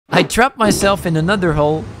I trapped myself in another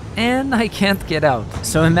hole and I can't get out.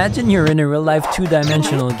 So imagine you're in a real life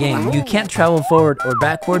two-dimensional game. You can't travel forward or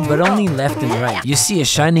backward, but only left and right. You see a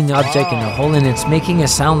shining object in a hole and it's making a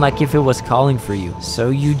sound like if it was calling for you. So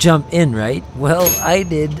you jump in, right? Well, I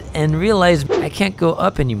did and realized I can't go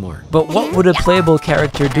up anymore. But what would a playable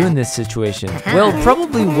character do in this situation? Well,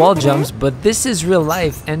 probably wall jumps, but this is real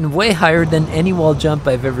life and way higher than any wall jump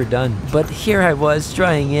I've ever done. But here I was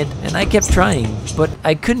trying it and I kept trying, but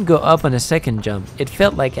I couldn't go up on a second jump. It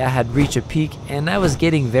felt like I had reached a peak and I was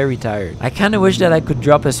getting very tired. I kinda wish that I could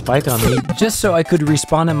drop a spike on me just so I could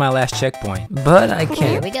respawn at my last checkpoint, but I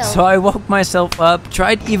can't. So I woke myself up,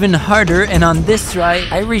 tried even harder, and on this try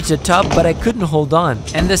I reached the top, but I couldn't hold on.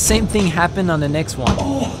 And the same thing happened on the next one.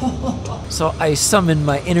 So I summoned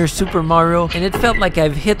my inner Super Mario and it felt like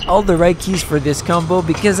I've hit all the right keys for this combo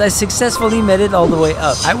because I successfully made it all the way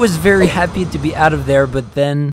up. I was very happy to be out of there, but then